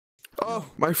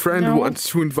My friend wants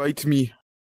to invite me.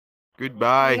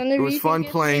 Goodbye. It was fun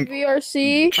playing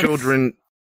VRC. children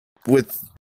with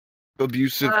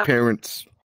abusive parents.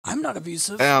 I'm not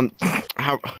abusive. How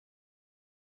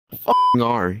f***ing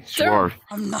are you? Sure.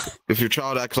 I'm not. If your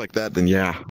child acts like that, then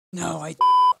yeah. No, I.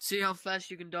 See how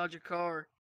fast you can dodge a car.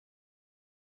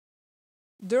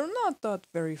 They're not that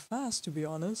very fast, to be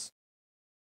honest.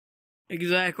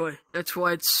 Exactly. That's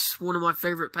why it's one of my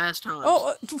favorite pastimes.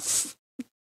 Oh,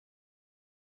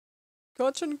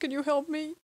 Gotchan, can you help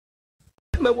me?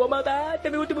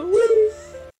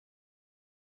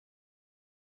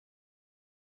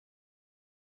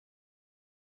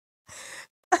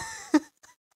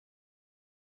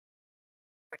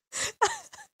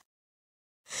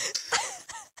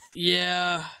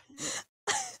 Yeah.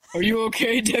 Are you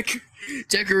okay, Decker?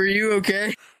 Decker, are you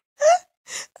okay?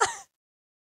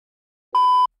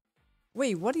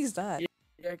 Wait, what is that?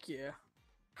 Heck yeah.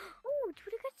 Oh, do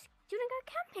you wanna go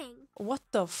camping? What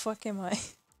the fuck am I?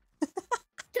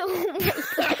 Oh my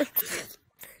god.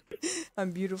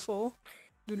 I'm beautiful.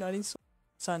 Do not insult.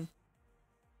 Son.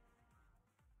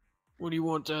 What do you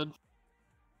want, Dad?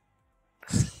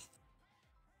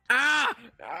 Ah!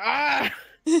 Ah!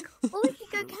 Oh, we could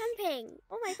go camping.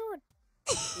 Oh my god.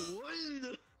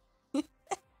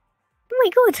 Oh my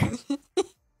god.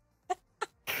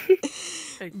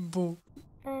 Boo.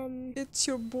 It's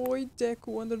your boy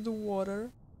Deku under the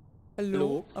water.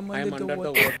 Hello, I'm under the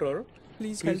water.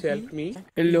 Please help me.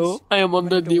 Hello, I am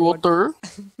under the water.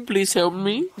 Please help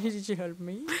me. Did you help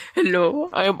me? Hello,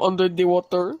 I am under the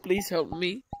water. Please help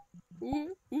me.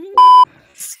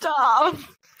 Stop!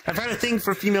 I've had a thing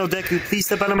for female Deku. Please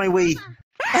step out of my way.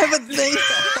 I have a thing.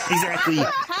 Exactly.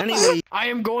 Anyway. I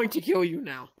am going to kill you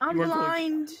now. I'm You are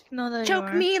blind. No, there Choke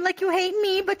you are. me like you hate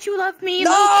me, but you love me.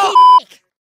 No!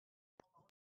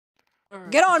 going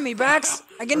Get on me, Bax.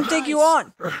 I can take you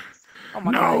on. Oh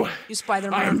my god. You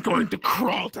Spider-Man. I am going to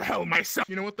crawl to hell myself.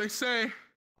 You know what they say?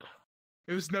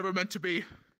 It was never meant to be.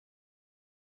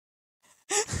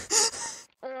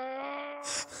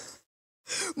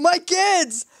 My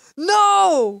kids!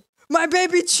 No! My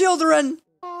baby children!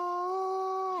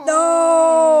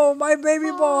 No! My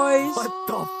baby boys! What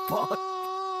the fuck?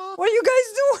 What are you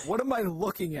guys doing? What am I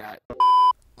looking at?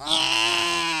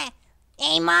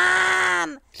 Hey,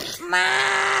 Mom!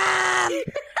 Mom!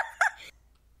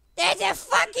 There's a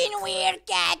fucking weird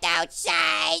cat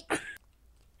outside!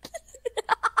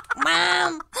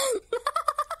 Mom!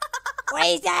 What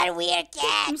is that weird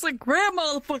cat? It's like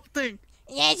grandma the fucking thing.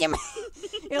 Yes, you look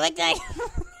like...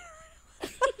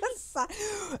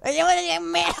 You look like a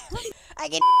man. I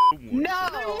can...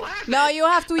 No, you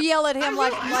have to yell at him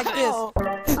like this.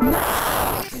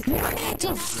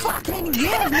 To fucking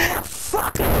give me a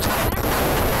fucking...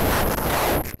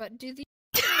 But do the...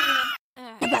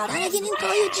 About I didn't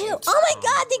call you Jew. Oh my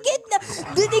god,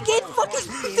 did they get fucking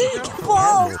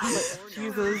balls?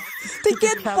 Jesus. They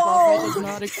get balls. Did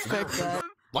not expect that.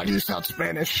 Why do you sound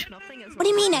Spanish? What do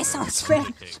you mean I sound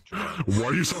Spanish?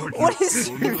 Why do you sound like What is...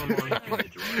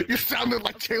 You sounded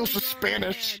like Tales of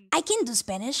Spanish. I can do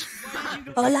Spanish.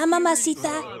 Hola,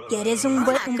 mamacita. ¿Quieres un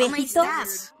besito?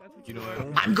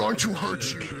 I'm going to hurt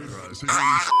you.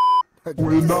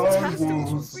 When I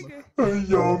was a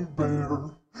young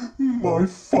bear, my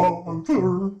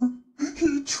father,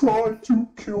 he tried to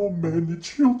kill many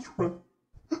children.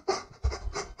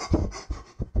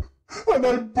 And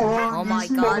I burned Oh my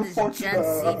his god, it's motherfucking Gen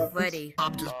Z ass. Freddy.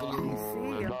 I'm just blue.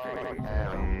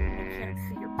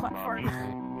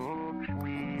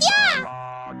 Yeah!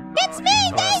 It's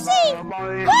me, Daisy!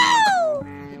 Woo!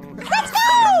 Let's go!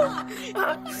 Come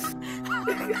on,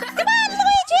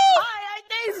 Luigi! Hi,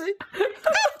 Daisy. I'm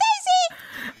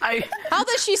Daisy! How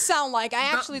does she sound like?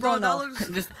 I actually don't know.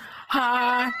 Just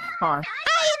hi. Hi.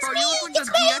 Hi, it's me! It's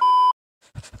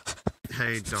me!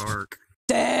 Hey, Dark.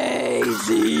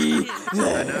 Daisy! I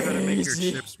know how to make your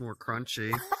chips more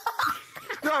crunchy.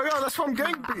 Yo, that's from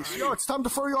Gang Beast. Yo, it's time to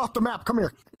throw you off the map. Come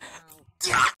here.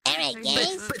 Alright,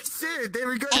 guys. But Sid, they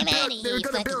were going I'm to out of build, they were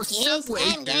here, going to build a fucking kids. subway.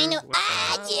 I'm going to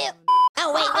add you.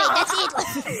 Oh, wait, that's Hitler.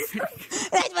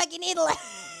 That's fucking Hitler.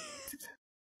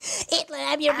 Hitler,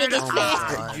 I'm your biggest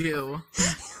fan. You.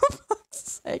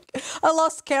 I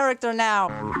lost character now.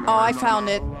 Oh, I found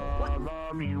it.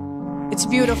 It's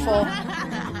beautiful.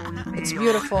 It's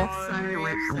beautiful.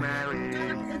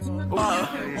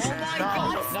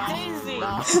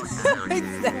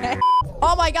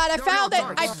 Oh my god, I found it!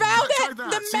 I found it!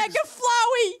 The Mega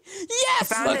Flowey!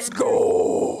 Yes! Let's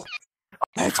go!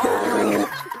 Let's go!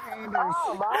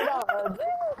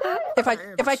 If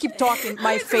I keep talking,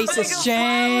 my face has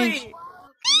changed.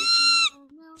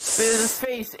 There's a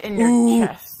face in your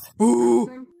chest.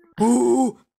 Ooh!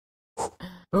 Ooh!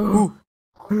 Oh,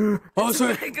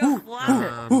 sorry. Okay,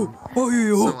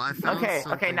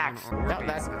 next.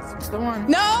 That's the one.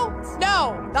 No,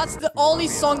 that's the only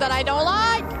song that I don't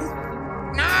like.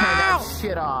 Turn that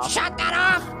shit off. Shut that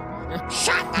off!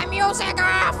 Shut the music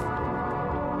off!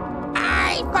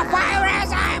 I'm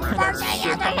forcing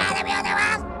you to shut the music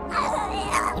off!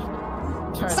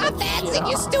 Stop dancing,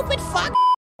 you stupid fuck!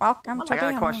 Welcome to I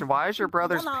got a question. Why is your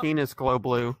brother's penis glow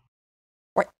blue?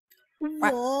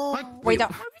 Wait,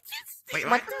 don't. Wait,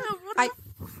 what? Why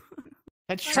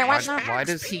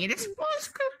does penis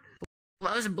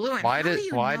glows blue? Why does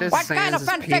What kind of Sans'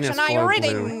 fan penis fiction are you glow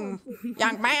reading,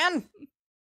 young man?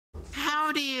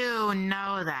 How do you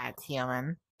know that,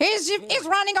 human? He's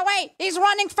running away. He's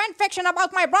running fan fiction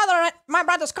about my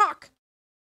brother's cock.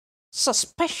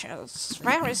 Suspicious.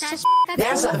 Very suspicious.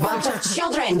 There's a bunch of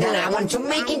children that I want to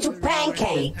make into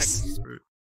pancakes.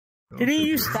 Didn't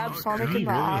you stab Sonic in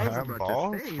the eye?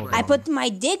 I put my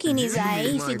dick in his eye,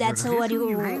 if that's what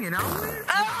you...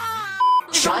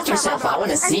 Shot yourself, I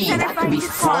want to see. That could be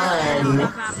fun.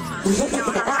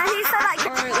 Alright,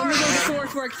 let me go to the store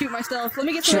before I shoot myself. Let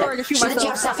me get to the store and shoot myself. Shoot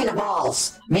yourself in the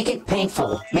balls. Make it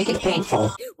painful. Make it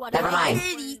painful. Never mind.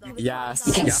 Yes.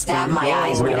 You can stab my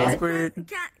eyes with it.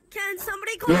 Can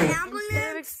somebody call an ambulance?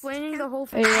 Instead of explaining the whole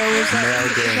thing.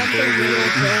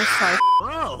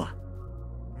 Whoa!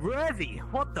 Revy,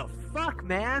 what the fuck,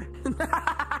 man?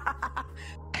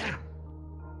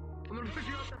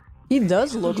 He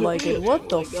does look like it. What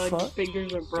the fuck?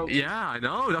 Yeah, I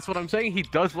know. That's what I'm saying. He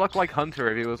does look like Hunter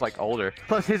if he was like older.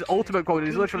 Plus, his ultimate quote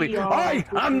is literally, "I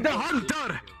am the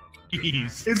hunter."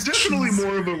 Jeez. It's definitely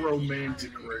more of a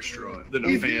romantic restaurant than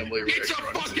a family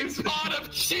restaurant. It's a fucking pot of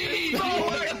cheese!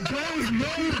 There's no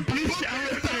bitch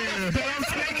out there that I'm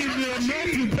taking to a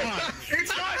melting pot.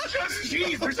 It's not just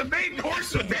cheese. There's a main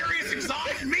course with various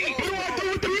exotic meat. What do I do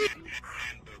with the meat?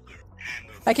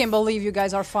 I can't believe you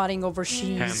guys are fighting over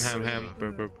cheese. Ham.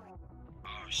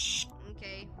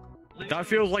 Okay. That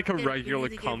feels like a regular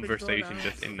conversation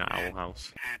just in the Owl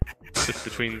House. Just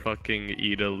between fucking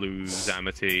Ida, Luz,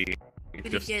 Amity.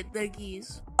 Just... Get the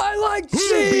geese. I like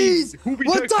cheese!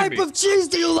 What type of cheese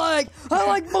do you like? I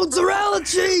like mozzarella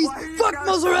cheese! Fuck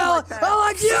mozzarella! I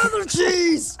like the other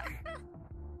cheese!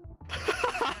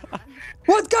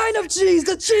 What kind of cheese?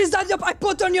 The cheese that I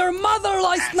put on your mother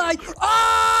last night!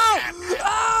 Oh!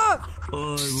 Ah!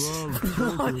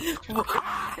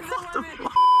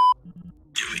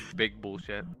 Big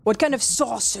bullshit. What kind of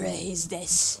sorcery is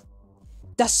this?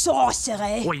 The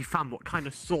sorcery? Oi, fam, what kind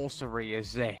of sorcery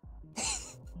is this?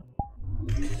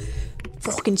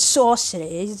 Fucking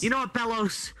sorcery. You know what,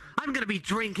 Bellows? I'm gonna be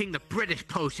drinking the British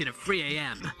potion at 3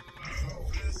 AM.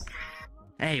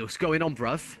 Hey, what's going on,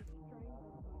 bruv?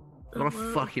 Wanna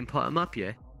fucking put him up,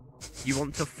 yeah? You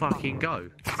want to fucking go?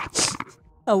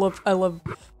 I love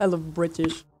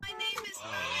British.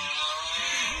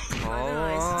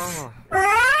 Oh.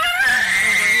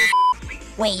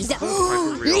 Wait, is that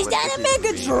a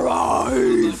Mega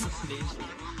Drive?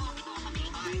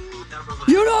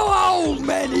 You know how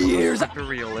many years? What the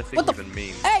realistic even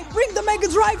mean? Hey, bring the Mega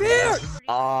Drive here!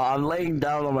 I'm laying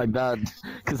down on my bed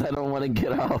because I don't want to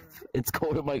get up. It's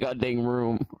cold in my goddamn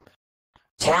room.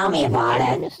 Tell me about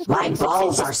it. My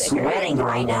balls are sweating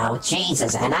right now.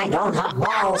 Jesus, and I don't have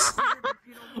balls.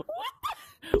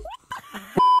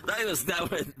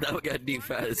 That got deep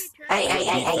fast.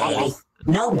 Hey.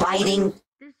 No biting.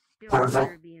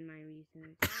 Pervert.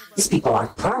 These people are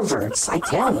perverts, I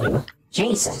tell you.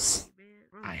 Jesus.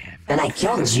 And I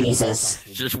killed Jesus.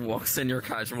 Just walks in your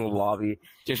casual lobby.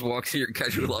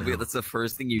 That's the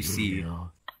first thing you see.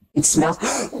 It smells.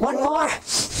 One more!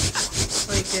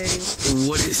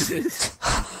 What is this?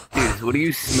 Dude, what are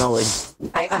you smelling?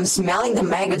 I'm smelling the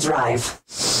Mega Drive.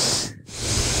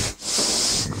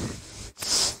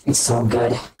 It's so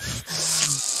good.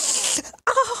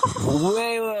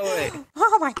 Wait.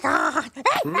 Oh my god! Hey,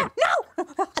 no!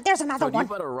 There's another one. You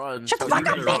better run. Shut the fuck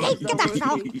up, baby! Get that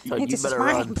phone! You better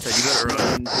run. You better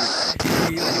run. You'll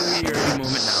be here any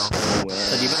moment now.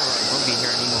 You better run. You'll be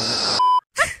here any moment now.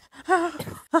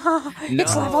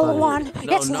 It's level 1.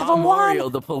 It's level 1. Mario,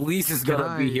 the police is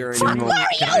gonna be here any Fuck moment.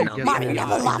 Mario! Mario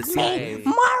never loved me.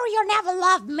 Mario never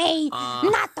loved me.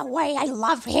 Not the way I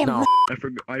love him. No, I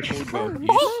forgot.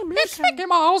 It's Mickey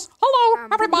Mouse. Hello,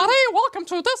 everybody. Welcome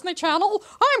to Disney Channel.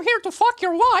 I'm here to fuck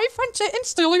your wife and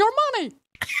steal your money.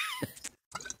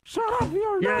 Shut up,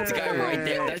 you're not. That's the guy right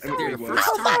there. That's your first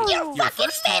I'll fuck your fucking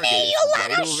baby, you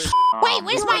little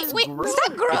Where's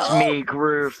that Gru? It's me,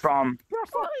 Gru from...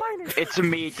 It's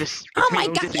me, just... Oh my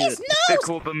god, his nose!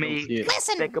 Over me.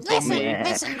 Listen,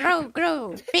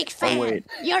 Gru, big fan.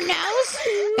 Your nose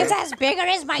is as big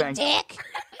as my dick.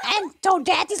 And so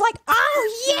Daddy's like,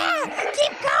 oh yeah,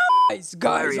 keep going.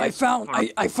 Guys,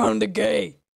 I found the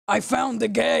gay. I found the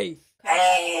gay.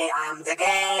 Hey, I'm the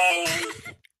gay.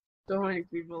 So many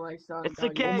people like Sonic. It's the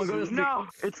gay. Oh my God, No,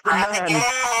 it's the I'm the man.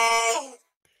 gay.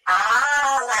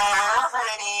 I'm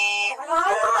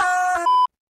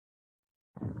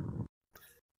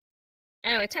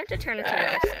Anyway, time to turn it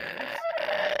to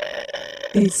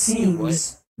It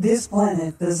seems this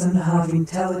planet doesn't have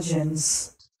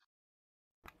intelligence.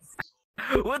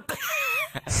 What the?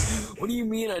 What do you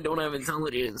mean I don't have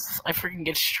intelligence? I freaking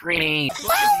get straight A's.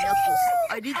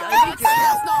 I did That's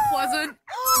not pleasant.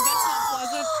 That's not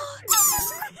pleasant.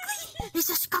 It's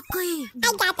a scuckly.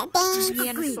 I got the beans.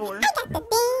 Dinosaur. I got the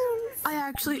beans. I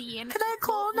actually. Can I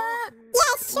call that?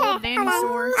 Yes, sure.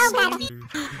 Dinosaurs. Oh, got it.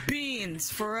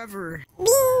 Beans forever.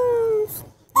 Beans.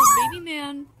 Oh, baby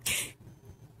man.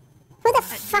 Who the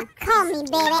fuck call me,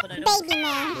 baby? Baby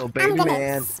man. Little I'm baby gonna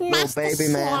man. smash Little the baby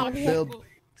shit man. out of you. Little...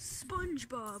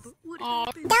 SpongeBob. What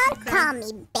Don't call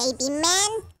me baby man.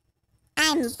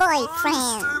 I'm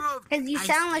boyfriend. Cause you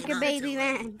sound like a baby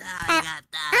man.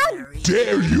 How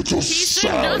Dare you to say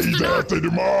that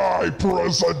in my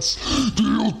presence? Do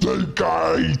you think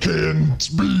I can't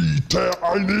be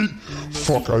tiny?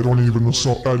 Fuck, I didn't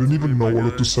even know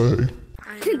what to say.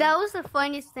 That was the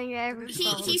funniest thing I ever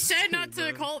saw. He said not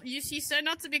to call. He said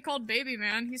not to be called baby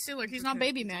man. He's still he's not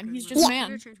baby man. He's just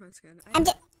man.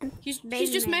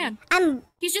 He's just man.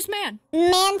 He's just man.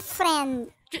 Man friend.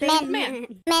 Man.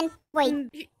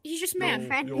 Wait. He's just man.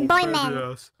 Boy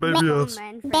man. Baby ass.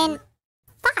 Ben.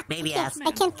 Fuck. Baby ass.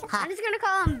 I can't. I'm just gonna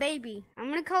call him baby. I'm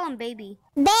gonna call him baby.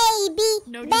 Baby.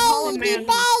 No, just call him Baby.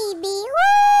 man. Baby.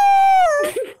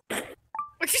 Woo!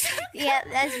 Yeah,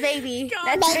 that's baby. God.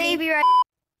 That's baby right.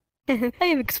 I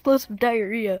have explosive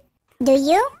diarrhea. Do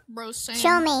you? Bro, same.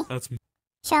 Show me. That's me.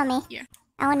 Show me. Yeah.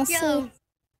 I wanna see.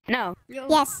 No.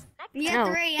 Yes. Yeah, No.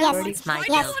 3 a.m. Yes. It's my Why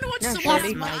do you want to watch No, someone yes.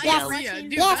 with Yes. diarrhea?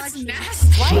 Dude, Yes. that's nasty.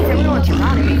 Why is everyone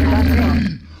surrounding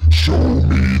me? Show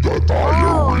me the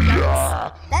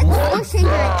diarrhea. That's bullshit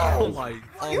right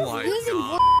Oh my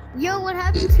god. Yo, what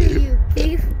happened to you,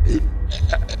 Keith?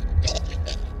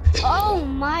 Oh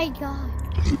my god.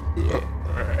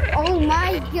 Oh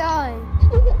my god.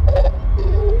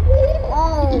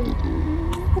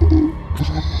 Oh.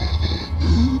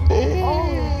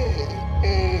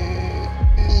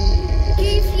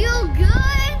 Keith, you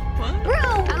good? What? Bro.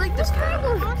 I like this guy.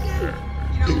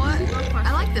 You know what?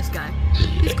 I like this guy.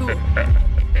 He's cool.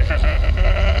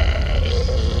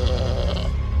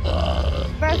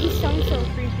 Bro, he's so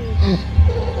creepy.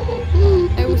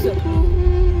 Hey, what's up?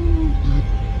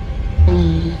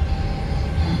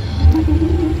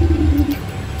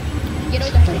 You know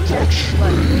that picture?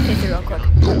 What? Let me take it real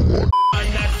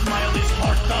quick.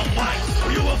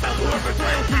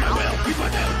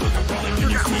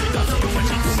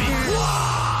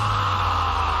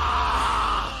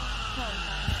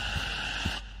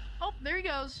 Oh, there he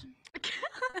goes.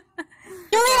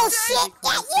 You little shit. Yeah, you.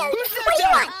 What do you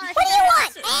want? What do you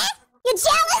want? Eh? You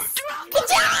jealous? You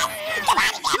jealous?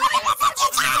 Come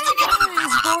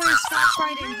on, Boys, stop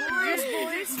fighting.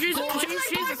 Boys. you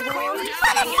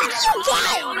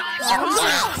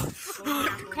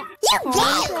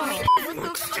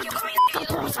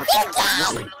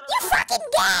fucking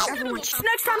gay!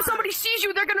 Next time somebody sees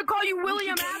you, they're gonna call you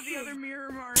William Abbey. Other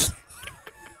mirror mark.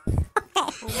 How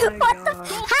does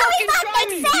that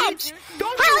make sense?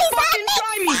 How does that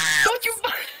make sense? Don't you?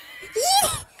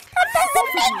 That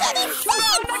doesn't make any sense!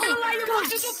 I'm not gonna lie, your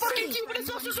voice is so fucking cute, but it's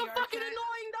also so fucking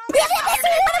annoying,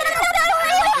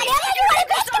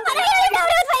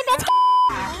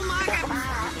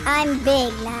 I'm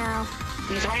big now.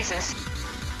 He's racist.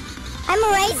 I'm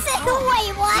racist?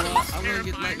 Wait, what? I'm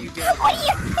gonna let you go. What are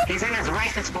you? He's in his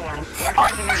racist form.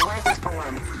 He's in his racist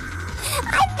form.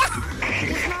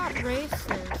 He's not racist.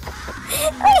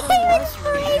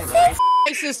 Racist?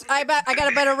 Racist. I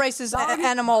got a better racist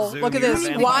animal. Zoom, Look at you this.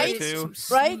 have White, too.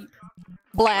 right?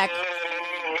 Black.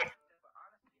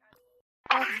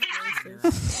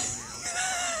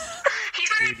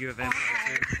 Dude, you have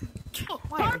vampire too.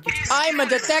 I'm a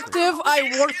detective.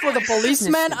 I work for the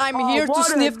policeman. I'm here to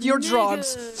sniff your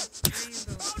drugs.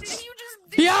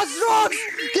 He has drugs!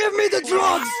 Give me the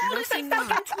drugs!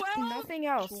 Nothing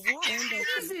else.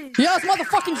 He has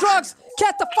motherfucking drugs!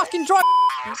 Get the fucking drugs!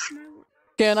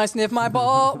 Can I sniff my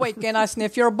ball? Wait, can I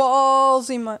sniff your balls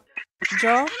in my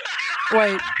jaw?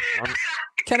 Wait.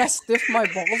 Can I sniff my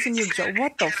balls in your jaw?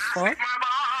 What the fuck?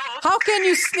 How can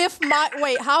you sniff my...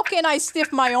 Wait, how can I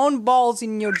sniff my own balls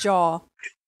in your jaw?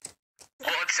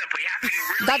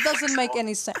 That doesn't make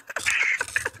any sense.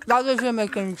 That doesn't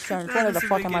make any sense. What the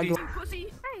fuck am I doing?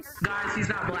 Guys, he's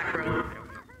not black, bro.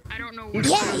 don't know where.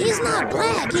 Yeah, he's not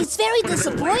black. He's very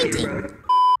disappointing.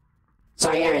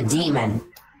 So you're a demon.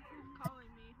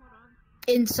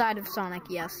 Inside of Sonic,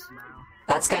 yes.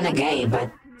 That's kinda gay,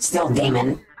 but still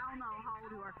demon.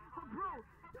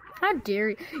 How dare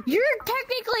you? You're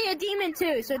technically a demon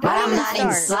too, so don't But I'm even not start.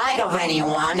 inside of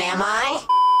anyone, am I?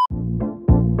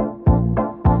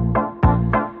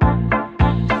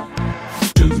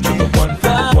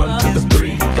 One to the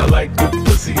three. I like good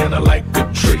pussy and I like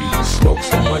good trees. Smoke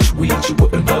so much weed you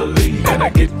wouldn't believe, and I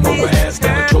get more ass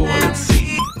than a toilet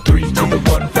seat. 3 to the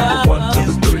 1, from the 1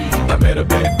 to the 3. I met a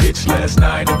bad bitch last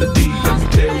night in the D. Let me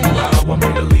tell you how I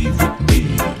made her leave with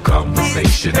me.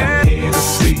 Conversation and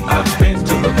Hennessy. I've been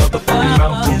to the motherfucking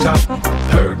mountaintop.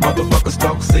 Heard motherfuckers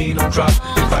talk, seen them drop.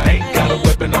 If I ain't got a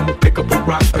weapon, I'ma pick up a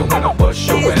rock. And when I bust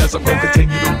your ass, I'm gonna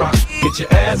continue to rock. Get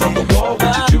your ass on the wall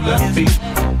with your 2 left feet.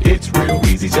 It's real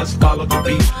easy, just follow the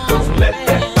beat. Don't let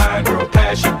that